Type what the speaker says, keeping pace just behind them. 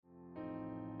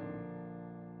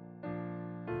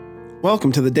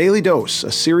Welcome to the Daily Dose,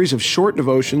 a series of short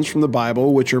devotions from the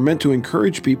Bible which are meant to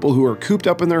encourage people who are cooped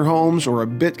up in their homes or a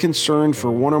bit concerned for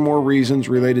one or more reasons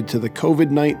related to the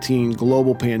COVID-19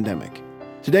 global pandemic.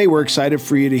 Today we're excited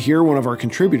for you to hear one of our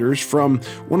contributors from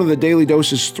one of the Daily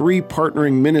Dose's 3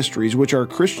 partnering ministries, which are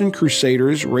Christian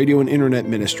Crusaders Radio and Internet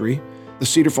Ministry, the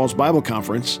Cedar Falls Bible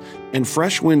Conference, and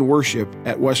Fresh Wind Worship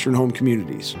at Western Home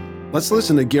Communities. Let's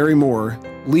listen to Garry Moore,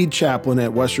 lead chaplain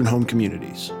at Western Home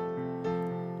Communities.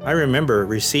 I remember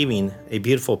receiving a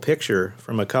beautiful picture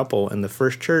from a couple in the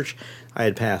first church I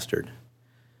had pastored.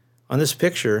 On this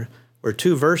picture were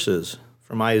 2 verses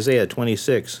from Isaiah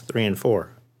 26, 3 and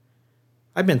 4.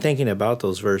 I've been thinking about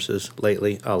those verses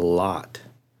lately a lot.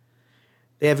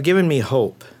 They have given me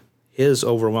hope, His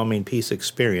overwhelming peace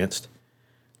experienced.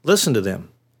 Listen to them.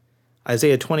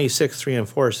 Isaiah 26, 3 and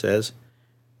 4 says,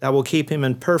 "Thou will keep him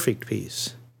in perfect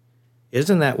peace."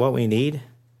 Isn't that what we need?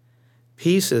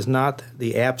 Peace is not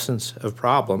the absence of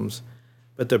problems,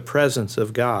 but the presence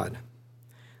of God.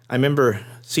 I remember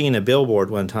seeing a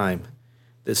billboard one time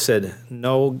that said,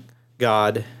 "No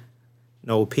God,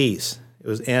 no peace." It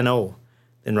was N-O.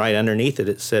 Then right underneath it,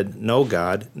 it said, "No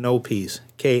God, no peace,"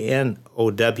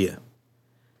 K-N-O-W.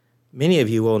 Many of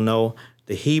you will know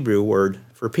the Hebrew word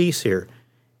for peace here.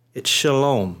 It's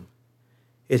shalom.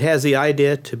 It has the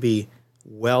idea to be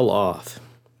well off.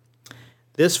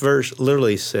 This verse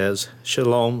literally says,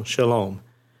 "Shalom, shalom.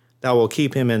 Thou will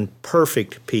keep him in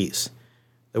perfect peace."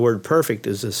 The word perfect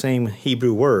is the same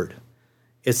Hebrew word.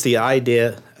 It's the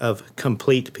idea of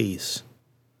complete peace.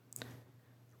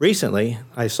 Recently,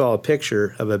 I saw a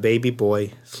picture of a baby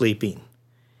boy sleeping.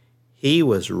 He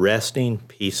was resting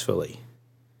peacefully.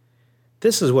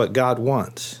 This is what God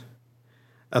wants.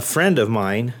 A friend of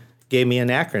mine gave me an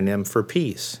acronym for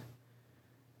peace.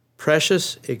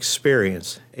 Precious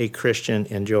experience a Christian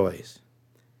enjoys.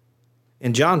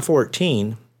 In John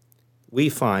 14, we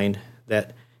find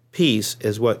that peace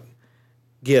is what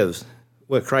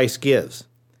Christ gives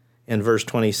in verse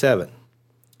 27.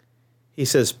 He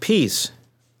says, "Peace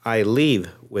I leave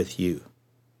with you.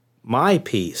 My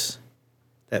peace,"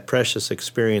 that precious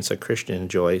experience a Christian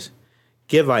enjoys,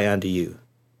 "give I unto you.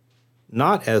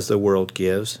 Not as the world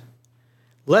gives.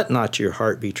 Let not your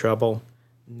heart be troubled,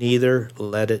 neither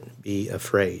let it be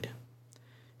afraid."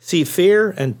 See,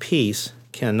 fear and peace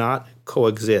cannot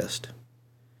coexist.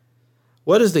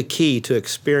 What is the key to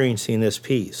experiencing this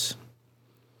peace?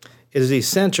 It is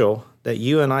essential that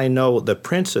you and I know the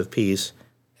Prince of Peace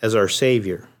as our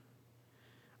Savior.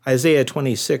 Isaiah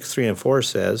 26, 3 and 4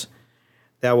 says,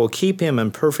 "Thou will keep him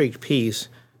in perfect peace,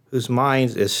 whose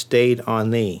mind is stayed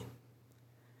on thee,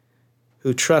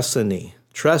 who trusts in thee.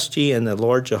 Trust ye in the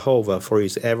Lord Jehovah, for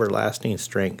his everlasting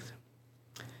strength."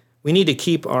 We need to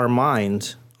keep our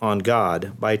minds on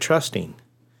God by trusting,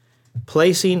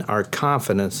 placing our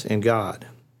confidence in God.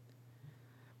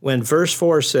 When verse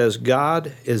 4 says,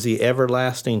 "God is the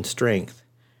everlasting strength,"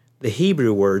 the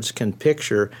Hebrew words can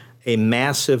picture a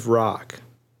massive rock.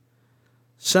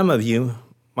 Some of you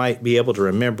might be able to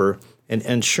remember an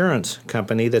insurance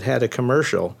company that had a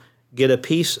commercial, "Get a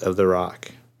piece of the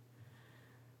rock."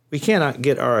 We cannot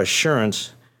get our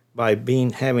assurance by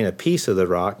having a piece of the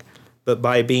rock, but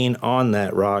by being on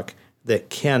that rock that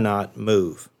cannot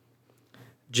move.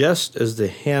 Just as the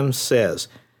hymn says,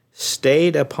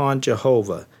 "Stayed upon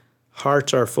Jehovah,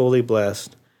 hearts are fully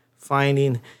blessed,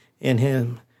 finding in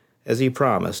him, as he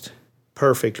promised,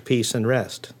 perfect peace and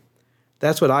rest."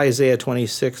 That's what Isaiah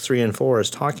 26, 3 and 4 is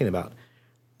talking about.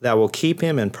 "Thou will keep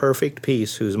him in perfect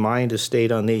peace, whose mind is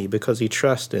stayed on thee, because he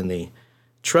trusts in thee.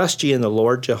 Trust ye in the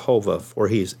Lord Jehovah, for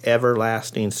he is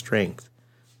everlasting strength,"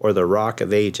 or the rock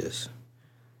of ages.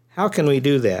 How can we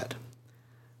do that?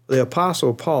 The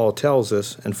Apostle Paul tells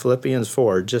us in Philippians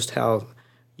 4 just how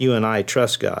you and I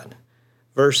trust God.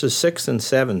 Verses 6 and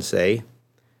 7 say,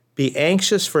 "Be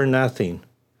anxious for nothing."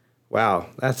 Wow,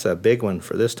 that's a big one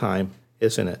for this time,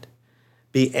 isn't it?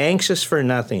 "Be anxious for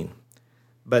nothing,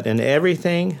 but in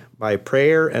everything by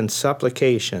prayer and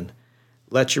supplication,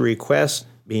 let your requests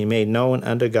be made known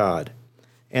unto God,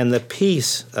 and the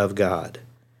peace of God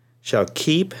shall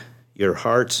keep your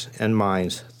hearts and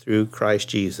minds through Christ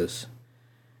Jesus."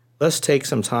 Let's take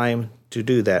some time to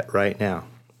do that right now.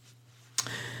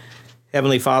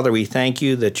 Heavenly Father, we thank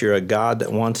you that you're a God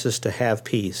that wants us to have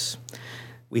peace.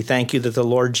 We thank you that the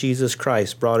Lord Jesus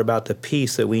Christ brought about the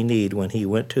peace that we need when he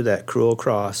went to that cruel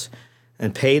cross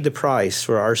and paid the price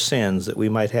for our sins, that we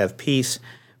might have peace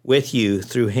with you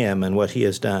through him and what he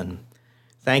has done.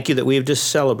 Thank you that we have just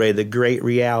celebrated the great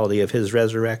reality of his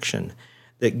resurrection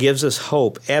that gives us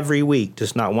hope every week,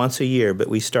 just not once a year, but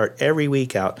we start every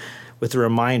week out with a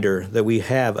reminder that we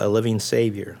have a living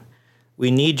Savior.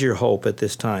 We need your hope at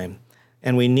this time.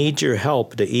 And we need your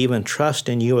help to even trust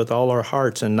in you with all our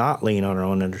hearts and not lean on our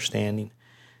own understanding.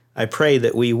 I pray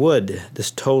that we would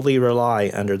just totally rely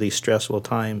under these stressful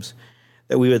times,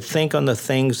 that we would think on the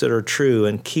things that are true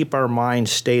and keep our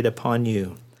minds stayed upon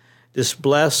you. Just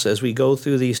bless as we go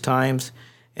through these times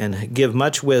and give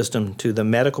much wisdom to the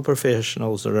medical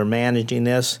professionals that are managing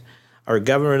this, our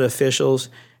government officials,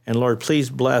 and Lord, please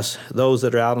bless those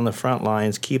that are out on the front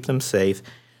lines, keep them safe.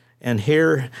 And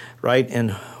here, right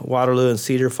in Waterloo and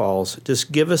Cedar Falls,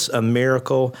 just give us a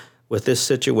miracle with this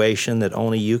situation that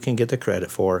only you can get the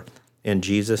credit for. In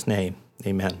Jesus' name,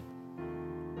 amen.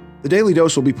 The Daily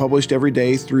Dose will be published every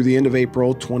day through the end of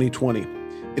April 2020.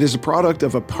 It is a product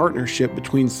of a partnership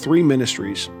between three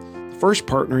ministries. The first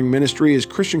partnering ministry is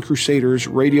Christian Crusaders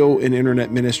Radio and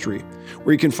Internet Ministry,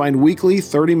 where you can find weekly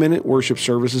 30-minute worship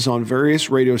services on various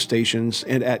radio stations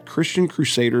and at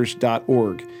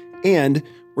christiancrusaders.org, and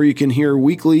where you can hear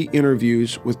weekly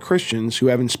interviews with Christians who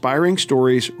have inspiring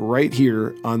stories right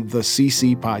here on the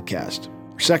CC Podcast.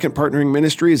 Our second partnering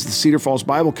ministry is the Cedar Falls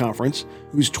Bible Conference,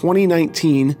 whose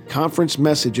 2019 conference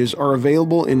messages are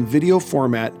available in video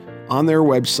format on their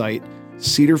website,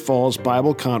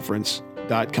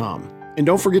 cedarfallsbibleconference.com. And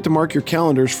don't forget to mark your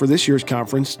calendars for this year's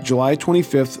conference, July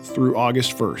 25th through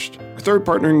August 1st. Our third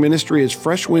partnering ministry is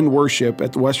Fresh Wind Worship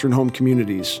at the Western Home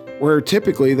Communities, where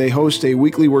typically they host a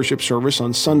weekly worship service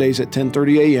on Sundays at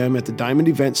 10:30 a.m. at the Diamond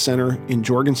Event Center in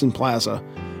Jorgensen Plaza.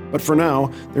 But for now,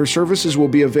 their services will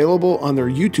be available on their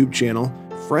YouTube channel,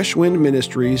 Fresh Wind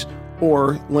Ministries,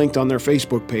 or linked on their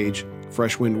Facebook page,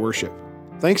 Fresh Wind Worship.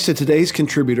 Thanks to today's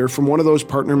contributor from one of those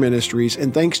partner ministries,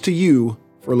 and thanks to you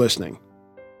for listening.